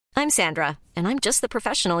I'm Sandra, and I'm just the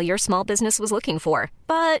professional your small business was looking for.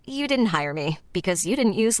 But you didn't hire me because you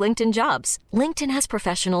didn't use LinkedIn Jobs. LinkedIn has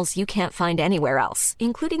professionals you can't find anywhere else,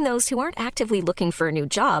 including those who aren't actively looking for a new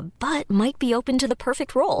job, but might be open to the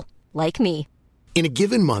perfect role, like me. In a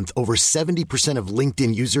given month, over 70% of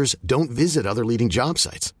LinkedIn users don't visit other leading job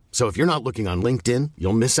sites. So if you're not looking on LinkedIn,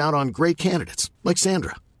 you'll miss out on great candidates like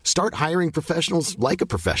Sandra. Start hiring professionals like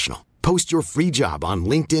a professional. Post your free job on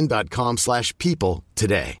linkedin.com/people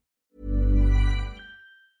today.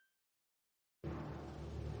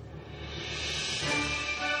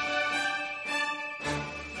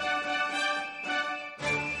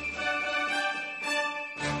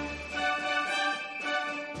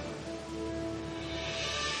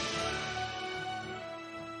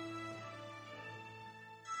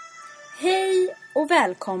 Hej och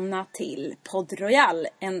välkomna till Podd Royal,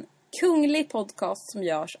 en kunglig podcast som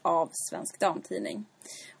görs av Svensk Damtidning.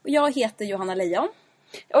 Och jag heter Johanna Lejon.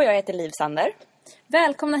 Och jag heter Liv Sander.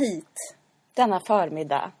 Välkomna hit. Denna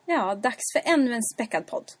förmiddag. Ja, dags för ännu en späckad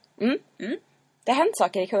podd. Det har hänt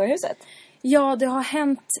saker i kungahuset. Ja, det har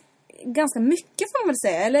hänt ganska mycket får man väl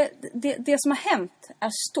säga. Eller det som har hänt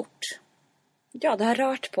är stort. Ja, det har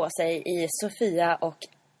rört på sig i Sofia och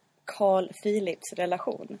Carl Philips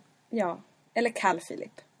relation. Ja, eller Carl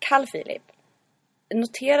Philip. Carl Philip.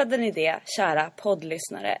 Noterade ni det, kära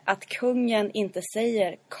poddlyssnare, att kungen inte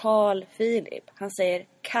säger Carl Philip. Han säger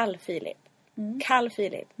Carl Philip. Carl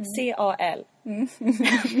Philip. C-A-L.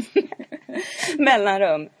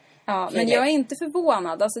 Mellanrum. Ja, men jag är inte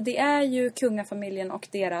förvånad. Alltså det är ju kungafamiljen och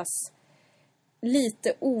deras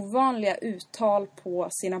lite ovanliga uttal på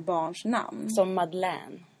sina barns namn. Som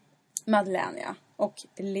Madeleine. Madeleine, ja. Och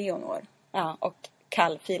Leonor. Ja, och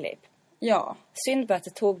Carl Philip. Ja. Synd bara att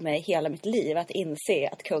det tog mig hela mitt liv att inse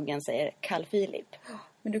att kungen säger Carl Philip.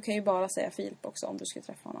 Men du kan ju bara säga Filip också om du ska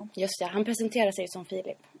träffa honom. Just det, han presenterar sig som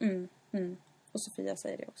Philip. Och Sofia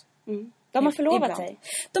säger det också. De har förlovat Ibland. sig.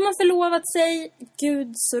 De har förlovat sig.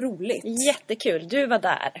 Gud, så roligt. Jättekul, du var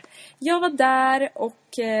där. Jag var där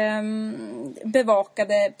och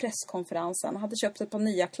bevakade presskonferensen. Hade köpt ett par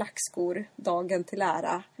nya klackskor dagen till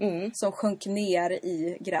ära. Som sjönk ner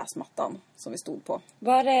i gräsmattan som vi stod på.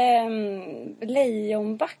 Var det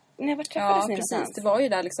Lejonback? Nej, var träffades ni precis. någonstans? Det var ju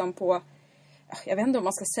där liksom på, jag vet inte om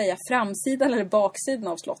man ska säga framsidan eller baksidan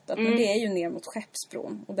av slottet. Men det är ju ner mot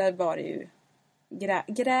Skeppsbron. Och där var det ju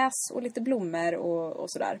gräs och lite blommor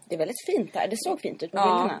och sådär. Det är väldigt fint där. Det såg fint ut på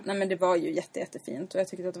bilderna. Nej, men det var ju jättefint. Och jag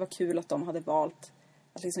tyckte att det var kul att de hade valt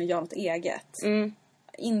att liksom göra något eget.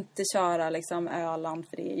 Inte köra liksom Öland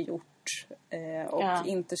för det är gjort. Och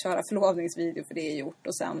inte köra förlovningsvideo för det är gjort.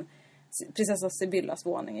 Och sen prinsessa Sibyllas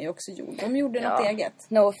våning är ju också gjord. De gjorde något eget.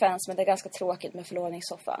 No offense, men det är ganska tråkigt med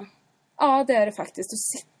förlovningssoffa. Ja, det är det faktiskt.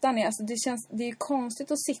 Att sitta ner. Alltså det är ju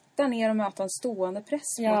konstigt att sitta ner och möta en stående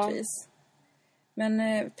press på ett vis. Men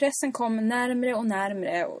pressen kom närmre och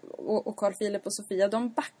närmre och Carl Philip och Sofia, de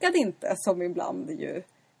backade inte som ibland ju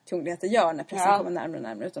kungligheter gör när pressen kommer närmre och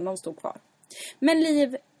närmre, utan de stod kvar. Men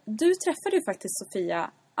Liv, du träffade ju faktiskt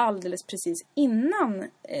Sofia alldeles precis innan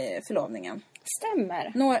förlovningen.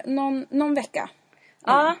 Stämmer. Någon vecka.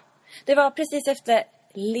 Ja, det var precis efter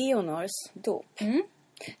Leonors dop.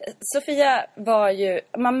 Sofia var ju,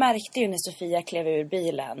 man märkte ju när Sofia klev ur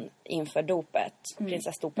bilen inför dopet,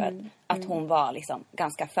 prinsessdopet, att hon var liksom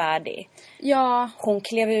ganska färdig. Ja. Hon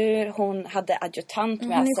klev ur, hon hade adjutant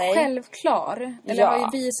med sig. Hon är självklar. Eller har ju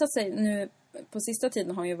visat sig nu, på sista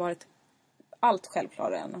tiden har hon ju varit allt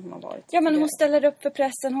självklarare än hon har varit. Ja, men hon ställer upp för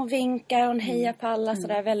pressen, hon vinkar, hon hejar på alla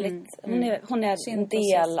sådär väldigt. Hon är en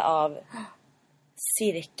del av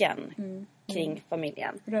cirkeln kring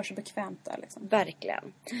familjen. Rör sig bekvämt där liksom.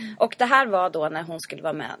 Verkligen. Och det här var då när hon skulle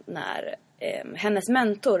vara med när hennes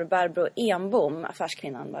mentor Barbro Enbom,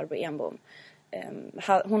 affärskvinnan Barbro Enbom,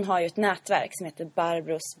 hon har ju ett nätverk som heter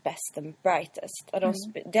Barbros Best and Brightest. Och de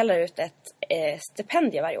delar ut ett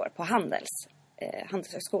stipendium varje år på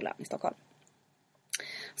Handelshögskolan i Stockholm.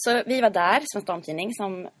 Så vi var där, Svensk Damtidning,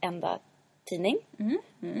 som enda tidning.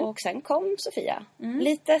 Och sen kom Sofia.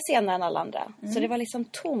 Lite senare än alla andra. Så det var liksom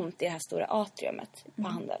tomt i det här stora atriumet på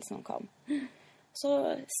Handels när hon kom.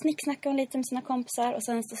 Så snicksnackade hon lite med sina kompisar. Och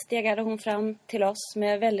sen så stegade hon fram till oss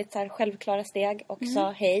med väldigt så här självklara steg. Och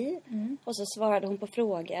sa hej. Och så svarade hon på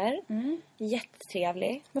frågor.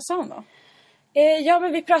 Jättetrevlig. Vad sa hon då? Ja,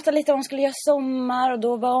 men vi pratade lite om hon skulle göra sommar. Och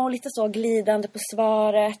då var hon lite så glidande på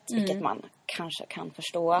svaret. Vilket man kanske kan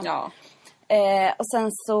förstå. Ja. Och sen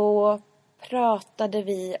så pratade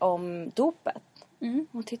vi om dopet.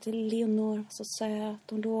 Hon tyckte Leonor var så söt.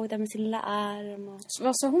 Hon låg där med sin lilla arm. Och...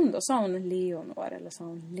 Vad sa hon då? Sa hon Leonor eller sa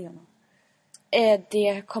hon Leonor?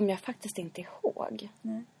 Det kommer jag faktiskt inte ihåg.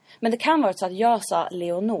 Men det kan vara så att jag sa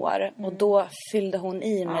Leonor och då fyllde hon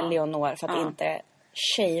i med Leonor för att inte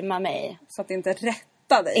shamea mig. Så att inte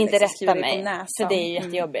rätta dig. Inte liksom, rätta mig. För det är ju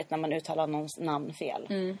jättejobbigt när man uttalar någons namn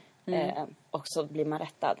fel. Och så blir man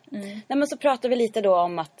rättad. Nej, men så pratade vi lite då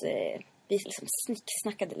om att vi liksom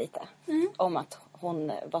snicksnackade lite. Om att hon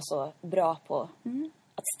var så bra på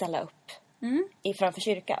att ställa upp framför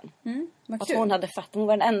kyrkan. Att hon hade fattat, hon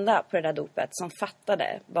var den enda på det där dopet som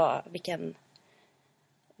fattade vilken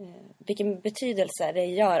betydelse det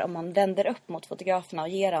gör om man vänder upp mot fotograferna och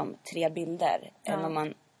ger dem 3 bilder. Än om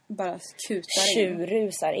man bara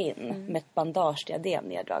tjurrusar in med ett bandagediadem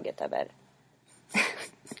neddraget över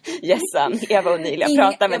Jessan, Eva och Neil, jag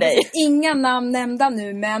pratar med dig. Inga namn nämnda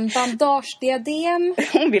nu, men bandagediadem.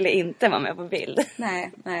 Hon ville inte vara med på bild.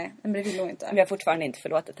 Nej, men det ville hon inte. Vi har fortfarande inte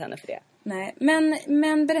förlåtit henne för det. Nej,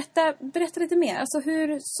 men berätta lite mer. Alltså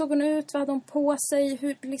hur såg hon ut? Vad hade hon på sig?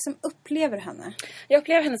 Hur liksom upplever du henne? Jag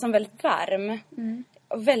upplever henne som väldigt varm.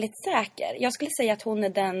 Och väldigt säker. Jag skulle säga att hon är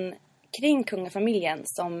den kring kungafamiljen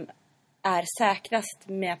som är säkrast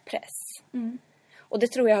med press. Och det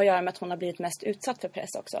tror jag har att göra med att hon har blivit mest utsatt för press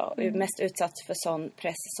också. Mest utsatt för sån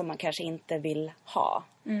press som man kanske inte vill ha.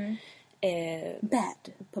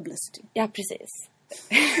 Bad publicity. Ja, precis.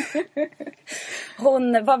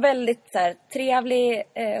 Hon var väldigt så här, trevlig,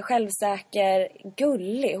 självsäker,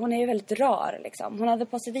 gullig. Hon är ju väldigt rar liksom. Hon hade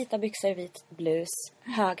på sig vita byxor, vit blus,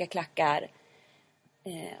 höga klackar.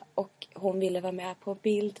 Och hon ville vara med på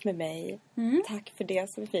bild med mig. Tack för det,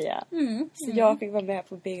 Sofia. Så jag fick vara med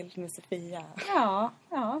på bild med Sofia. Ja,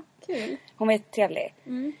 kul. Hon var trevlig.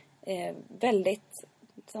 Väldigt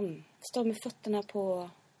liksom, stod med fötterna på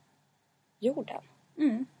jorden.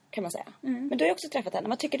 Kan man säga. Men du har ju också träffat henne.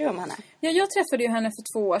 Vad tycker du om henne? Ja, jag träffade ju henne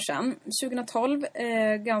för 2 år sedan. 2012.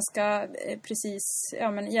 Ganska precis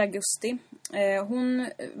i augusti. Hon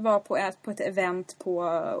var på ett event på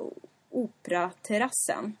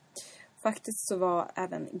Operaterrassen. Faktiskt så var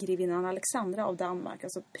även grevinnan Alexandra av Danmark,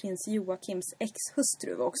 alltså prins Joakims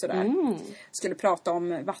ex-hustru, var också där. Skulle prata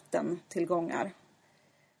om vattentillgångar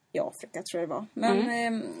i Afrika, tror jag det var.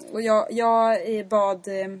 Men, och jag bad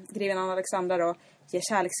grevinnan Alexandra då ge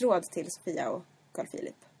kärleksråd till Sofia och Carl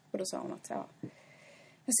Philip. Och då sa hon att jag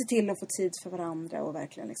ser till att få tid för varandra och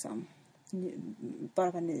verkligen liksom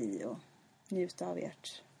bara vara ni och njuta av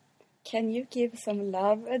ert. Can you give some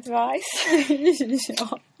love advice?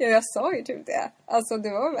 ja, jag sa ju typ det. Alltså det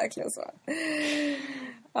var verkligen så.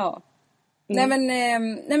 Ja. Nej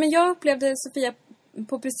men jag upplevde Sofia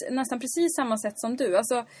på nästan precis samma sätt som du.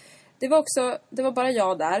 Alltså det var bara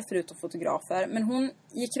jag där förutom fotografer, men hon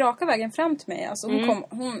gick raka vägen fram till mig. Alltså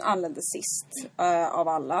hon anlände sist av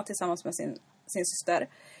alla tillsammans med sin syster.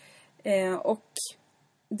 Och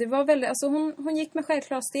det var väldigt, alltså hon gick med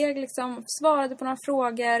självklara steg liksom, svarade på några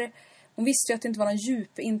frågor. Hon visste ju att det inte var någon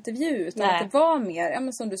djup intervju utan att det var mer,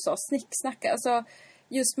 men som du sa, snicksnacka. Alltså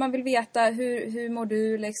just man vill veta hur mår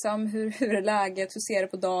du liksom, hur är läget, hur ser du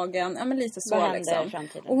på dagen, men lite så liksom.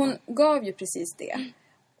 Och hon gav ju precis det.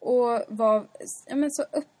 Och var så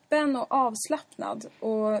öppen och avslappnad.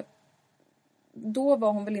 Och då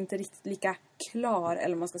var hon väl inte riktigt lika klar,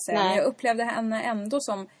 eller vad man ska säga. Nej. Men jag upplevde henne ändå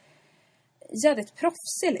som jävligt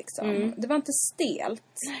proffsig liksom. Det var inte stelt.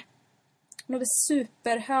 Hon hade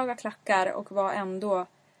superhöga klackar och var ändå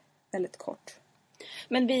väldigt kort.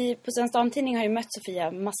 Men vi på Svensk Damtidning har ju mött Sofia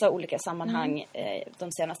i massa olika sammanhang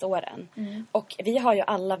de senaste åren. Och vi har ju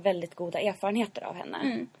alla väldigt goda erfarenheter av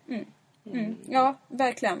henne. Ja,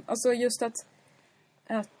 verkligen. Alltså just att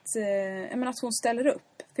hon ställer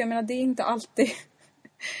upp. För jag menar, det är inte alltid...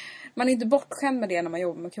 Man är inte bortskämd med det när man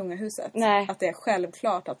jobbar med kungahuset. Nej. Att det är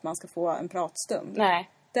självklart att man ska få en pratstund. Nej.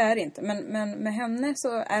 Det är det inte. Men med henne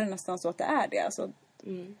så är det nästan så att det är det. Alltså,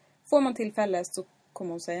 får man tillfälle så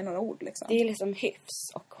kommer hon säga några ord. Liksom. Det är liksom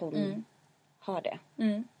hyfs och hon har det.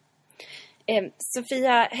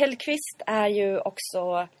 Sofia Hellqvist är ju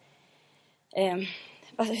också...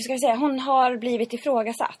 hur ska jag säga? Hon har blivit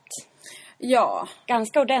ifrågasatt. Ja.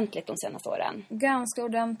 Ganska ordentligt de senaste åren. Ganska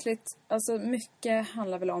ordentligt. Alltså mycket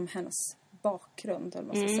handlar väl om hennes bakgrund, eller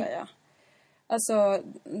vad man ska säga. Alltså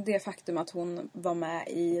det faktum att hon var med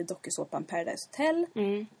i dokusåpan Paradise Hotel.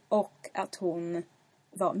 Och att hon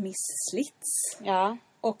var Miss Slits. Ja.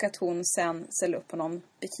 Och att hon sen ställde upp på någon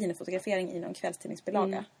bikinifotografering i någon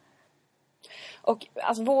kvällstidningsbilaga. Och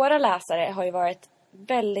alltså, våra läsare har ju varit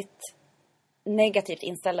väldigt negativt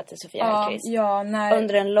inställda till Sofia Hellqvist. Ja,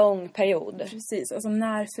 under en lång period. Precis, alltså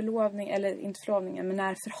när förlovning, eller inte förlovningen, men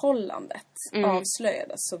när förhållandet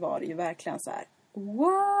avslöjades så var det ju verkligen så här: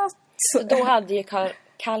 What? Så då hade ju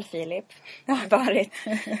Carl Philip varit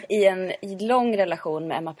i en lång relation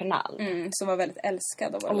med Emma Pernall. Som var väldigt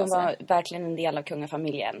älskad av och hon var verkligen en del av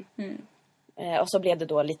kungafamiljen. Och så blev det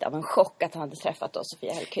då lite av en chock att han hade träffat då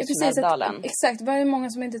Sofia Hellqvist från Älvdalen. Exakt, det var ju många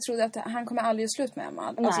som inte trodde att han kommer aldrig göra slut med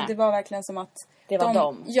Emma. Nej. Alltså det var verkligen som att det var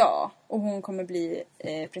de. Ja, och hon kommer bli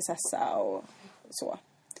prinsessa och så.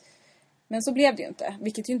 Men så blev det ju inte,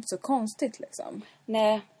 vilket ju inte är så konstigt liksom.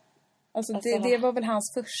 Nej. Alltså det var väl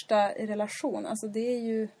hans första relation. Alltså det är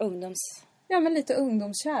ju... Ja, men lite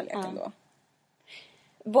ungdomskärlek ändå.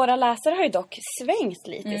 Våra läsare har ju dock svängt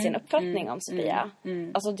lite i sin uppfattning om Sofia.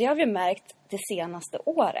 Alltså det har vi märkt det senaste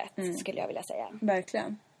året, skulle jag vilja säga.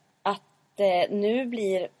 Verkligen. Att nu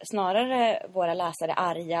blir snarare våra läsare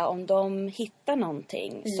arga om de hittar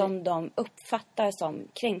någonting som de uppfattar som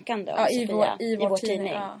kränkande om Sofia i vår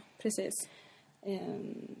tidning. Ja, precis.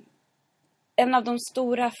 En av de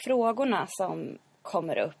stora frågorna som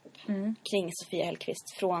kommer upp kring Sofia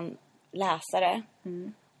Hellqvist från läsare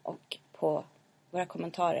och på våra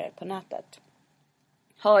kommentarer på nätet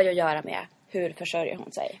har ju att göra med hur försörjer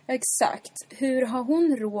hon sig. Exakt. Hur har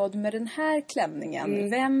hon råd med den här klänningen?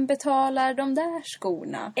 Vem betalar de där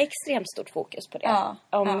skorna? Extremt stort fokus på det.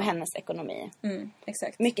 Om hennes ekonomi.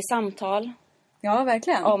 Exakt. Mycket samtal. Ja,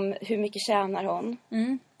 verkligen. Om hur mycket tjänar hon.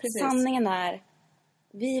 Precis. Sanningen är,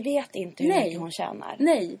 vi vet inte hur mycket hon tjänar.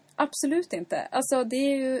 Nej, absolut inte. Alltså det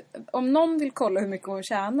är ju, om någon vill kolla hur mycket hon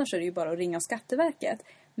tjänar så är det ju bara att ringa Skatteverket.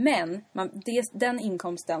 Men den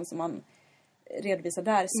inkomsten som man redovisar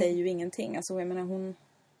där säger ju ingenting. Alltså jag menar, hon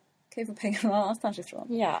kan ju få pengar någon annanstans ifrån.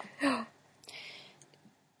 Ja.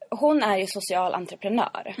 Hon är ju social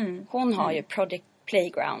entreprenör. Hon har ju Project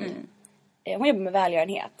Playground. Hon jobbar med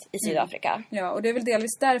välgörenhet i Sydafrika. Ja, och det är väl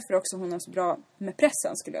delvis därför också hon är så bra med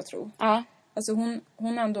pressen, skulle jag tro. Ja. Alltså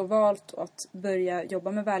hon har ändå valt att börja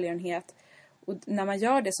jobba med välgörenhet. Och när man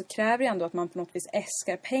gör det så kräver det ändå att man på något vis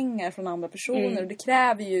äskar pengar från andra personer. Och det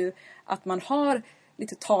kräver ju att man har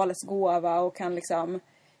lite talets gåva och kan liksom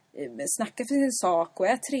snacka för sin sak och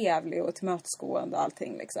är trevlig och tillmötesgående och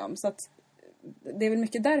allting liksom. Så att det är väl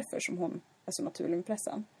mycket därför som hon är så naturlig med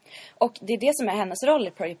pressen. Och det är det som är hennes roll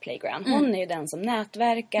i Project Playground. Hon är ju den som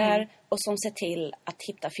nätverkar och som ser till att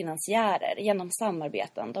hitta finansiärer genom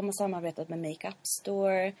samarbeten. De har samarbetat med Makeup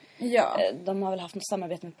Store. Ja. De har väl haft något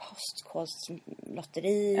samarbete med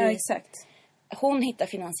Postkodlotteri. Ja, exakt. Hon hittar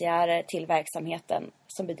finansiärer till verksamheten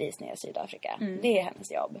som bedrivs nere i Sydafrika. Det är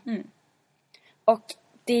hennes jobb. Och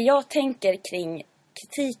det jag tänker kring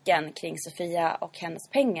kritiken kring Sofia och hennes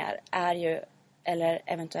pengar är ju, eller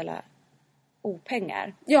eventuella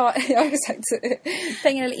opengar. Ja, exakt.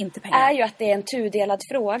 Pengar eller inte pengar. Är ju att det är en tudelad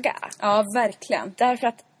fråga. Ja, verkligen. Därför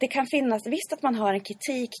att det kan finnas, visst att man har en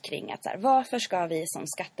kritik kring att så här, varför ska vi som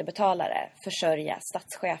skattebetalare försörja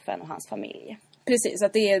statschefen och hans familj? Precis,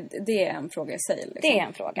 att det är en fråga i sig. Liksom. Det är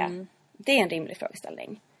en fråga. Det är en rimlig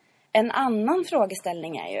frågeställning. En annan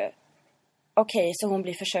frågeställning är ju, okej, så hon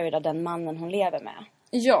blir försörjd av den mannen hon lever med.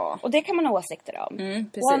 Ja. Och det kan man ha åsikter om.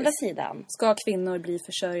 Å andra sidan. Ska kvinnor bli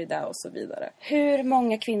försörjda och så vidare? Hur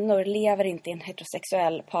många kvinnor lever inte i en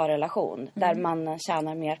heterosexuell parrelation där mannen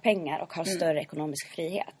tjänar mer pengar och har större ekonomisk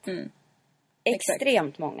frihet?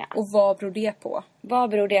 Extremt många. Och vad beror det på? Vad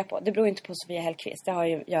beror det på? Det beror inte på Sofia Hellqvist. Det har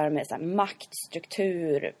ju att göra med så här, makt,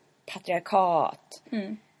 struktur, patriarkat.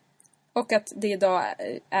 Och att det idag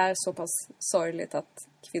är så pass sorgligt att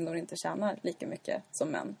kvinnor inte tjänar lika mycket som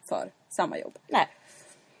män för samma jobb. Nej,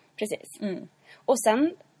 precis. Och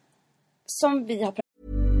sen, som vi har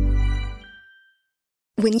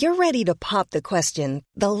When you're ready to pop the question,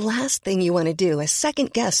 the last thing you want to do is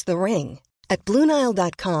second-guess the ring. At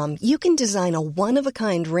BlueNile.com, you can design a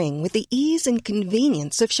one-of-a-kind ring with the ease and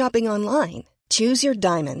convenience of shopping online. Choose your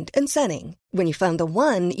diamond and setting. When you find the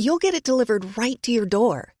one, you'll get it delivered right to your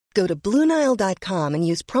door. Go to BlueNile.com and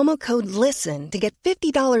use promo code LISTEN to get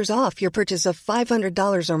 $50 off your purchase of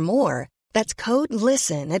 $500 or more. That's code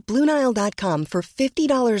LISTEN at BlueNile.com for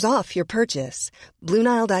 $50 off your purchase.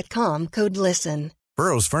 BlueNile.com, code LISTEN.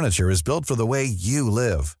 Burrow's furniture is built for the way you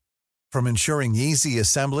live. From ensuring easy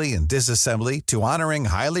assembly and disassembly to honoring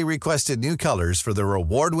highly requested new colors for their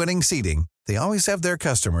award-winning seating, they always have their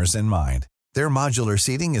customers in mind. Their modular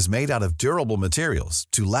seating is made out of durable materials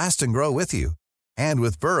to last and grow with you. And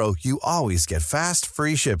with Burrow, you always get fast,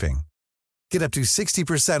 free shipping. Get up to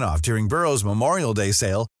 60% off during Burrow's Memorial Day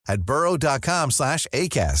sale at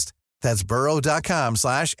burrow.com/ACAST. That's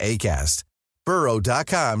burrow.com/ACAST.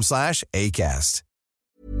 burrow.com/ACAST.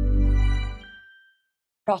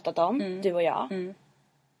 pratat om, du och jag.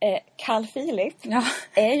 Carl Philip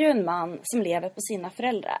är ju en man som lever på sina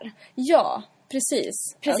föräldrar. Ja,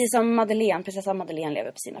 precis. Precis som Madeleine, prinsessan Madeleine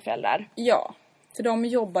lever på sina föräldrar. Ja. För de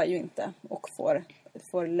jobbar ju inte och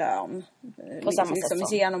får lön På samma sätt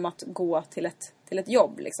som. genom att gå till ett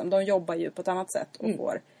jobb. Liksom. De jobbar ju på ett annat sätt och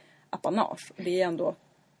får apanage. Och det är ändå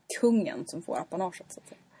kungen som får apanaget, så att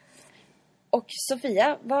säga. Och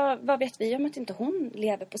Sofia, vad vet vi om att inte hon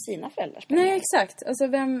lever på sina föräldrars pengar? Nej, exakt. Alltså,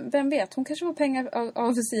 vem vet? Hon kanske får pengar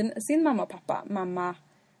av sin mamma och pappa.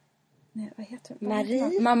 Nej, vad heter hon?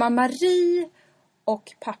 Marie. Mamma Marie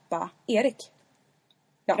och pappa Erik.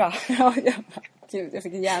 Ja. Bra. Ja. Gud, jag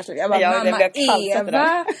fick en hjärnslag. Jag bara, mamma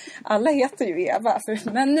Eva. Alla heter ju Eva.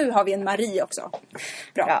 Men nu har vi en Marie också.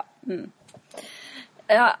 Bra. Ja.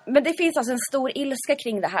 Ja, men det finns alltså en stor ilska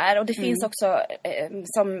kring det här. Och det finns också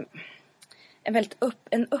som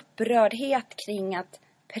en upprördhet kring att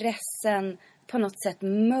pressen på något sätt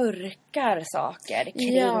mörkar saker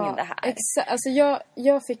kring det här. Exakt. Alltså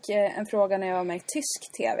jag fick en fråga när jag var med i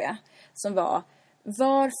tysk tv som var: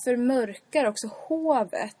 varför mörkar också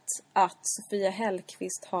hovet att Sofia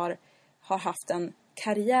Hellqvist har haft en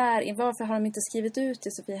karriär? Varför har de inte skrivit ut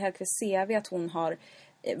i Sofia Hellqvists CV att hon har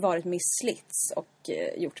varit Miss Slits och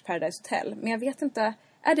gjort Paradise Hotel? Men jag vet inte,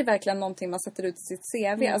 är det verkligen någonting man sätter ut i sitt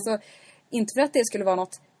CV? Alltså, inte för att det skulle vara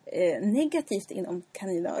något negativt inom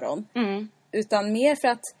kaninöron. Utan mer för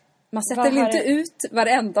att man sätter inte ut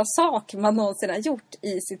varenda sak man någonsin har gjort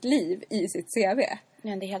i sitt liv i sitt CV.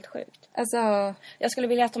 Ja, det är helt sjukt. Alltså, jag skulle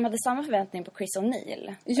vilja att de hade samma förväntning på Chris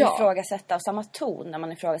O'Neill. Ja. Ifrågasätta av samma ton när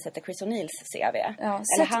man ifrågasätter Chris O'Neills CV. Ja,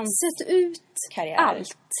 eller sätt ut karriär.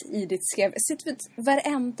 Allt i ditt CV. Sätt ut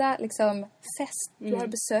varenda liksom, fest du har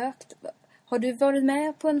besökt. Har du varit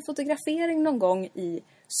med på en fotografering någon gång i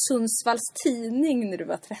Sundsvalls tidning när du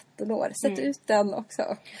var 13 år? Sätt ut den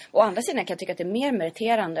också. Å andra sidan kan jag tycka att det är mer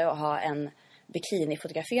meriterande att ha en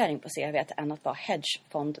bikinifotografering på CV än att vara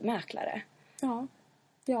hedgefondmäklare.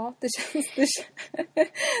 Ja,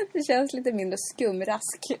 det känns lite mindre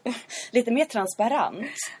skumrask. Lite mer transparent.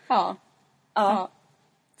 Ja,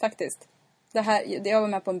 faktiskt. Jag var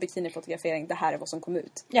med på en bikinifotografering. Det här är vad som kom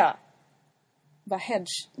ut. Ja.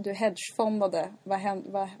 Du hedgefondade.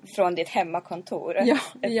 Från ditt hemmakontor.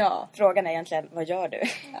 Ja. Frågan är egentligen, vad gör du?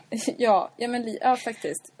 Ja,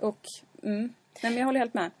 faktiskt. Och nej, men jag håller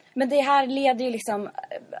helt med. Men det här leder ju liksom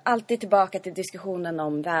alltid tillbaka till diskussionen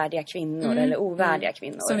om värdiga kvinnor eller ovärdiga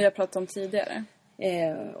kvinnor. Som vi har pratat om tidigare.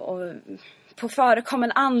 Och på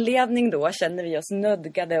förekommen anledning då känner vi oss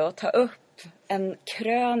nödgade att ta upp en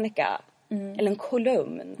krönika eller en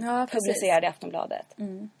kolumn publicerad i Aftonbladet.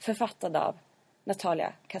 Författad av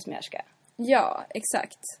Natalia Kazmierska. Ja,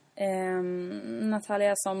 exakt.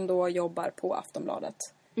 Natalia som då jobbar på Aftonbladet.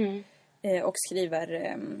 Och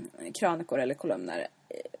skriver krönikor eller kolumner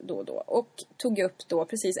då och då. Och tog upp då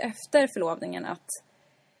precis efter förlovningen att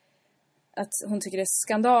hon tycker det är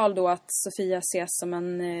skandal då att Sofia ses som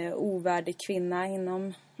en ovärdig kvinna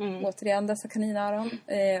inom återigen dessa kaninöron.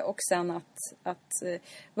 Och sen att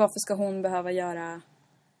varför ska hon behöva göra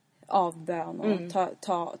avbön och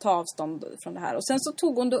ta avstånd från det här. Och sen så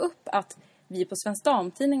tog hon då upp att vi på Svensk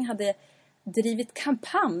Damtidning hade drivit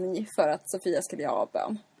kampanj för att Sofia skulle göra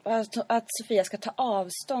avbön. Att Sofia ska ta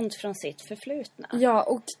avstånd från sitt förflutna. Ja,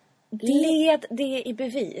 och led det i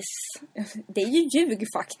bevis. Det är ju ljug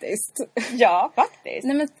faktiskt. Ja, faktiskt.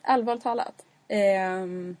 Nej, men allvarligt talat.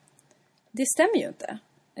 Det stämmer ju inte.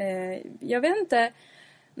 Jag vet inte.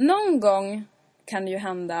 Någon gång kan det ju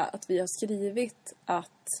hända att vi har skrivit att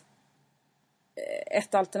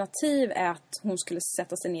ett alternativ är att hon skulle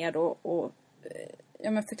sätta sig ner och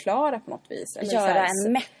förklara på något vis. Eller göra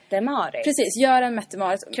en Mette-Marit. Precis, göra en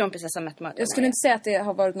Mette-Marit. Kronprinsessan Mette-Marit. Jag skulle inte säga att det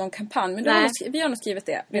har varit någon kampanj. Men vi har nog skrivit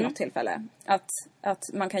det vid något tillfälle. Att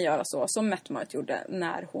man kan göra så som Mette-Marit gjorde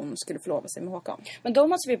när hon skulle förlova sig med Håkan. Men då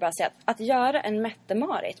måste vi bara säga att göra en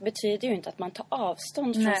Mette-Marit betyder ju inte att man tar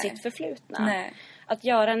avstånd från sitt förflutna. Nej. Att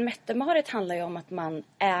göra en Mette-Marit handlar ju om att man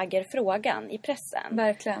äger frågan i pressen.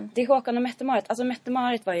 Verkligen. Det är Håkan och Mette-Marit. Alltså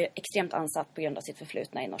Mette-Marit var ju extremt ansatt på grund av sitt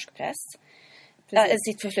förflutna i norsk press.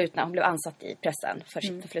 Sitt förflutna. Hon blev ansatt i pressen för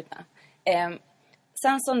sitt förflutna.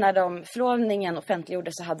 Sen så när förlovningen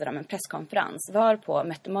offentliggjordes så hade de en presskonferens. Varpå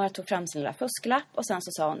Mette-Marit tog fram sin lilla fusklapp. Och sen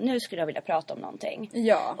så sa hon, nu skulle jag vilja prata om någonting.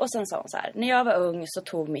 Ja. Och sen sa hon så här, när jag var ung så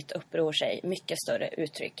tog mitt uppror sig mycket större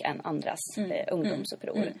uttryck än andras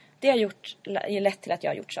ungdomsuppror. Det har lett till att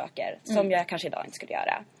jag har gjort saker som jag kanske idag inte skulle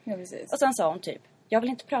göra. Ja, precis. Och sen sa hon typ, jag vill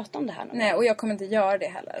inte prata om det här någon Nej, och jag kommer inte göra det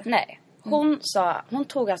heller. Nej. Hon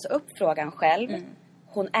tog alltså upp frågan själv.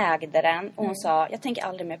 Hon ägde den och hon sa, jag tänker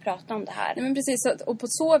aldrig mer prata om det här. Nej, men precis, och på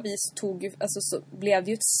så vis så blev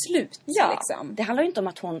det ju ett slut. Ja, liksom. Det handlar ju inte om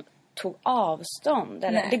att hon tog avstånd.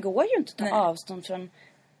 Eller, det går ju inte att ta avstånd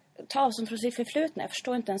från sitt förflutna. Jag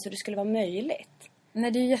förstår inte ens hur det skulle vara möjligt.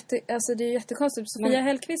 Nej, det är ju jättekonstigt. Sofia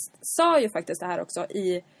Hellqvist sa ju faktiskt det här också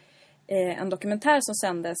i en dokumentär som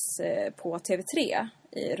sändes på TV3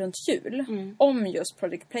 runt jul om just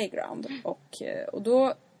Project Playground. Och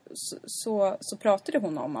då så pratade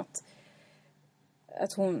hon om att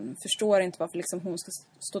hon förstår inte varför liksom hon ska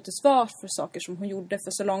stå till svar för saker som hon gjorde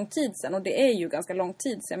för så lång tid sedan. Och det är ju ganska lång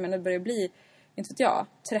tid sedan. Men det börjar bli, inte vet jag,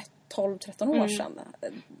 12-13 år sedan.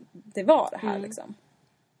 Det var det här liksom.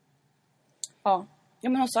 Ja. Ja,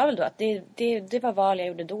 men hon sa väl då att det var val jag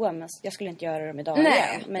gjorde då, men jag skulle inte göra dem idag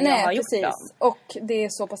igen. Men jag har gjort dem. Och det är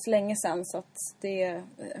så pass länge sedan så att det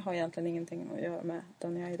har egentligen ingenting att göra med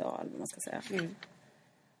den jag är idag, eller vad man ska säga.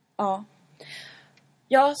 Ja.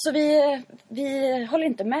 Ja, så vi håller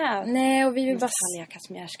inte med. Nej, och vi vill bara... Natalia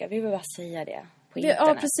Kazmierska, vi vill bara säga det på internet.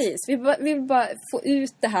 Ja, precis. Vi vill bara få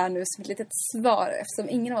ut det här nu som ett litet svar, eftersom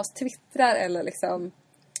ingen av oss twittrar eller liksom...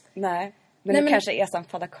 Nej. Men kanske Esan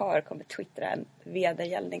Fadakar kommer twittra en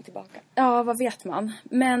vedergällning tillbaka. Ja, vad vet man.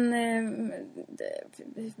 Men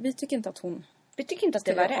vi tycker inte att hon... Vi tycker inte att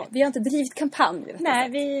det var rätt. Vi har inte drivit kampanj. Nej,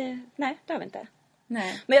 det har vi inte.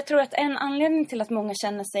 Nej. Men jag tror att en anledning till att många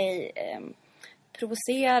känner sig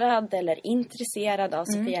provocerad eller intresserad av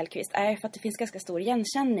Sofia Hellqvist är för att det finns ganska stor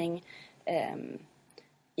igenkänning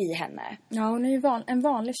i henne. Ja, hon är ju en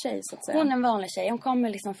vanlig tjej så att säga. Hon är en vanlig tjej. Hon kommer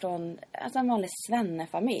liksom från en vanlig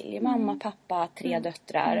svennefamilj. Mamma, pappa, 3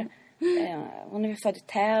 döttrar. Hon är född i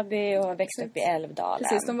Täby och har växt upp i Älvdalen.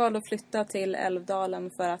 Precis, de valde att flytta till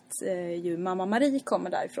Älvdalen för att ju mamma Marie kommer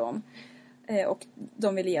därifrån. Och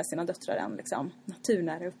de vill ge sina döttrar en liksom,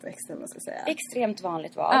 naturnära uppväxt, eller vad man ska säga. Extremt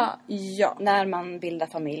vanligt val. Ja. När man bildar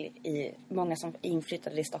familj. Många som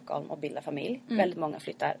inflyttade i Stockholm och bildar familj. Väldigt många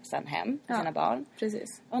flyttar sen hem till sina barn.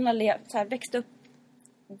 Precis. Hon har växt upp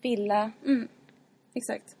villa.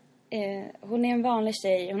 Exakt. Hon är en vanlig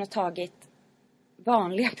tjej. Hon har tagit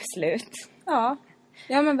vanliga beslut. Ja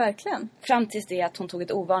men verkligen. Fram tills det att hon tog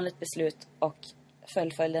ett ovanligt beslut och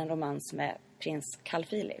fullföljde en romans med prins Carl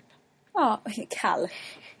Philip. Ja, Carl.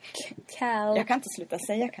 Jag kan inte sluta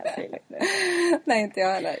säga Carl Philip nu. Nej, inte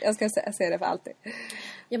jag heller. Jag ska säga det för alltid.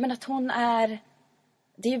 Ja, men att hon är...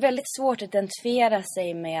 Det är väldigt svårt att identifiera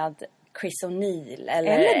sig med Chris O'Neill.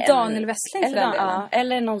 Eller Daniel Westling för den delen.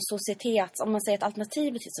 Eller någon societets... Om man säger ett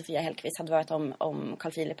alternativ till Sofia Hellqvist hade varit om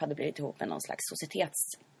Carl Philip hade blivit ihop med någon slags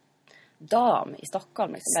societetsdam i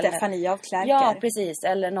Stockholm. Liksom. Stefania av Klärker. Ja, precis.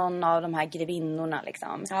 Eller någon av de här grevinnorna.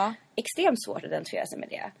 Liksom. Ja. Extremt svårt att identifiera sig med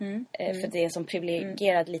det. För det är en sån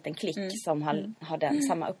privilegierad liten klick som har den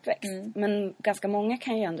samma uppväxt. Men ganska många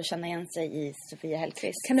kan ju ändå känna igen sig i Sofia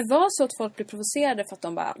Hellqvist. Kan det vara så att folk blir provocerade för att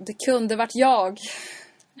de bara, det kunde varit jag?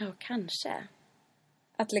 Ja, kanske.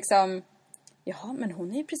 Att liksom, ja men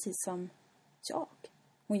hon är ju precis som jag.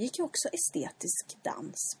 Hon gick ju också estetisk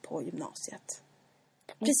dans på gymnasiet.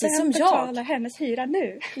 Precis som jag. Betala hennes hyra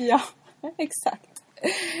nu. Ja, exakt.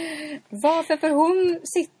 Varför får hon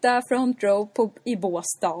sitta front row i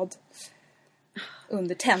Båstad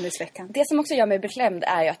under tennisveckan? Det som också gör mig beklämd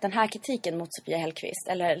är ju att den här kritiken mot Sofia Hellqvist,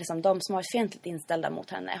 eller liksom de som har varit fientligt inställda mot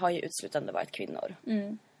henne, har ju uteslutande varit kvinnor.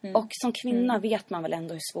 Och som kvinna vet man väl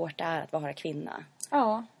ändå hur svårt det är att vara kvinna.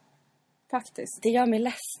 Ja, faktiskt. Det gör mig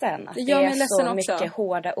ledsen att det är så också mycket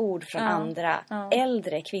hårda ord från andra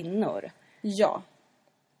äldre kvinnor. Ja.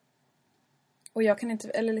 Och jag kan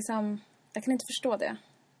inte, jag kan inte förstå det.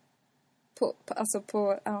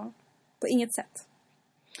 På inget sätt.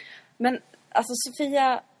 Men alltså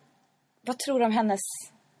Sofia, vad tror du om hennes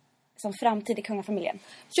som framtid i kungafamiljen?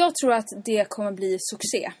 Jag tror att det kommer bli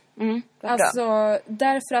succé. Alltså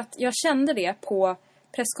därför att jag kände det på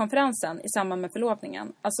presskonferensen i samband med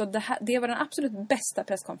förlovningen. Alltså det var den absolut bästa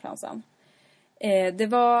presskonferensen. Det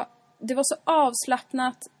var så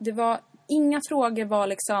avslappnat. Det var inga frågor var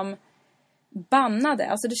liksom bannade.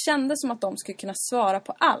 Alltså det kändes som att de skulle kunna svara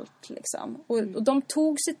på allt liksom. Och de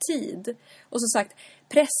tog sig tid. Och som sagt,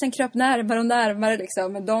 pressen kröp närmare och närmare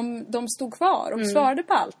liksom. Men de stod kvar och svarade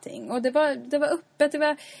på allting. Och det var öppet. Det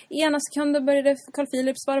var ena sekunden började Carl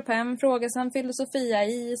Philip svara på en fråga. Sen fyllde Sofia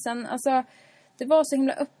i. Sen, alltså, det var så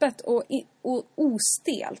himla öppet och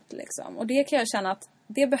ostelt liksom. Och det kan jag känna att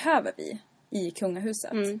det behöver vi i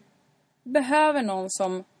kungahuset. Vi behöver någon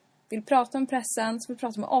som vill prata om pressen, som vill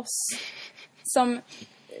prata med oss. Som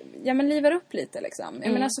livar upp lite liksom.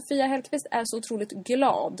 Jag menar, Sofia Hellqvist är så otroligt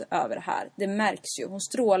glad över det här. Det märks ju. Hon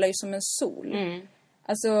strålar ju som en sol.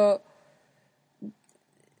 Alltså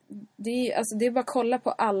det är bara att kolla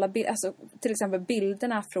på alla bilder. Alltså, till exempel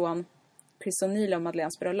bilderna från Chris O'Neill och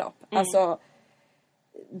Madeleines bröllop. Alltså,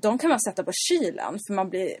 de kan man sätta på kylen. För man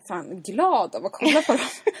blir fan glad av att kolla på dem.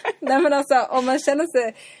 Nej men alltså, om man känner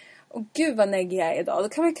sig... Och gud vad neggig jag är idag. Då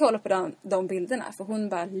kan vi kolla på de bilderna. För hon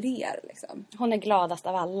bara ler liksom. Hon är gladast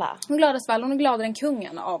av alla. Hon är gladast av alla. Hon är gladare än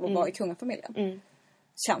kungen av att vara i kungafamiljen.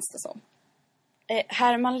 Känns det som.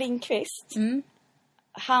 Herman Lindqvist.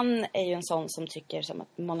 Han är ju en sån som tycker som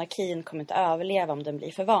att monarkin kommer inte överleva om den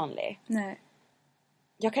blir för vanlig. Nej.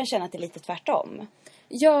 Jag kan känna att det är lite tvärtom.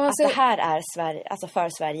 Ja, alltså, att det här är Sverige, alltså för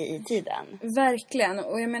Sverige i tiden. Verkligen.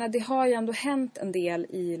 Och jag menar, det har ju ändå hänt en del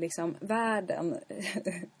i liksom världen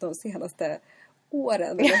de senaste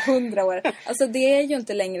åren, eller 100 år. Alltså det är ju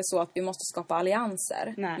inte längre så att vi måste skapa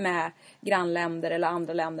allianser med grannländer eller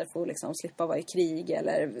andra länder för att liksom slippa vara i krig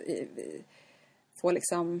eller få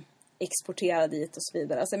liksom exportera dit och så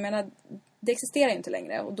vidare. Alltså jag menar, det existerar ju inte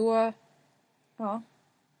längre. Och då, ja.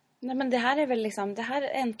 Nej, men det här är väl liksom, det här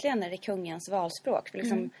äntligen är det kungens valspråk. För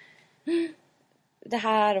liksom, det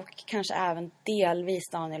här och kanske även delvis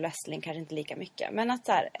Daniel Westling, kanske inte lika mycket. Men att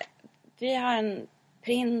så här, vi har en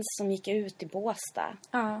prins som gick ut i Båstad.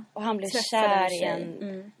 Ja. Och han blev kär i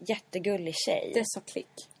en jättegullig tjej.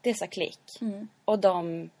 Det sa klick. Och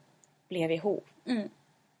de blev ihop.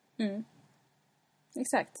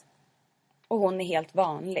 Exakt. Och hon är helt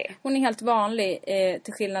vanlig. Hon är helt vanlig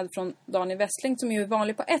till skillnad från Daniel Westling som är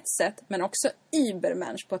vanlig på ett sätt men också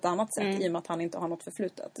übermensch på ett annat sätt i och med att han inte har något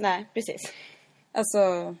förflutet. Nej, precis.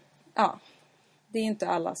 Alltså, ja. Det är inte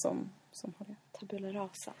alla som har det. Tabula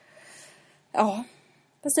rasa. Ja.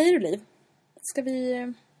 Vad säger du, Liv? Ska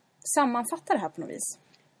vi sammanfatta det här på något vis?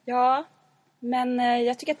 Ja, men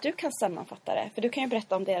jag tycker att du kan sammanfatta det. För du kan ju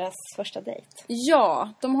berätta om deras första dejt.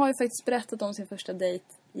 Ja, de har ju faktiskt berättat om sin första dejt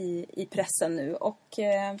i pressen nu. Och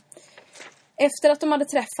efter att de hade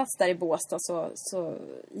träffats där i Båstad så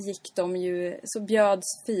gick de ju, så bjöd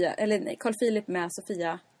Carl Philip med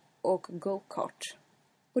Sofia och go-kart.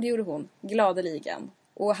 Och det gjorde hon, gladeligen.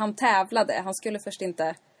 Och han tävlade, han skulle först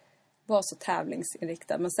inte vara så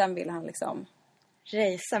tävlingsinriktad, men sen ville han liksom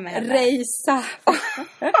racea med henne. Racea.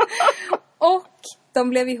 Och de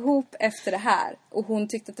blev ihop efter det här. Och hon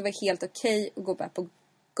tyckte att det var helt okej att gå med på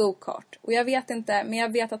go-kart. Och jag vet inte, men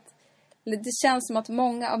jag vet att det känns som att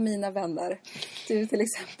många av mina vänner, du till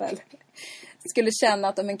exempel, skulle känna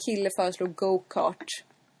att om en kille föreslog go-kart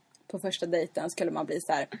på första dejten skulle man bli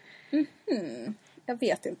så här: jag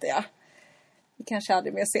vet inte, vi kanske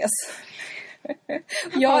aldrig mer ses.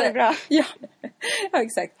 Ha det bra. Ja,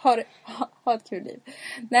 exakt. Ha ett kul liv.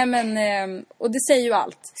 Nej men, och det säger ju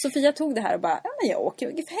allt. Sofia tog det här och bara, men jag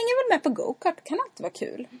hänger väl med på go-kart, kan alltid vara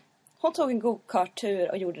kul. Hon tog en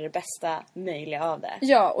go-kart-tur och gjorde det bästa möjliga av det.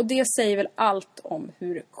 Ja, och det säger väl allt om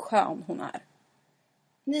hur skön hon är.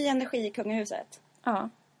 Ny energi i kungahuset. Ja.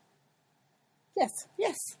 Yes.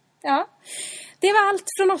 Yes. Ja. Det var allt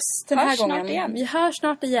från oss den här gången. Snart igen. Vi hörs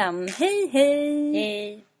snart igen. Hej, hej!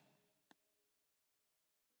 Hej!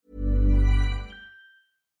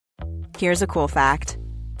 Here's a cool fact.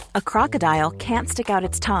 A crocodile can't stick out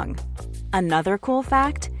its tongue. Another cool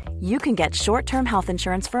fact, you can get short-term health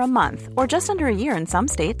insurance for a month or just under a year in some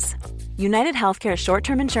states. United Healthcare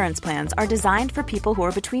short-term insurance plans are designed for people who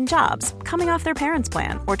are between jobs, coming off their parents'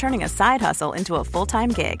 plan, or turning a side hustle into a full-time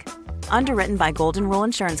gig. Underwritten by Golden Rule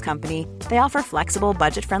Insurance Company, they offer flexible,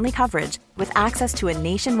 budget-friendly coverage with access to a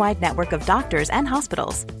nationwide network of doctors and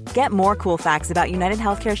hospitals. Get more cool facts about United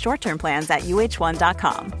Healthcare short-term plans at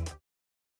uh1.com.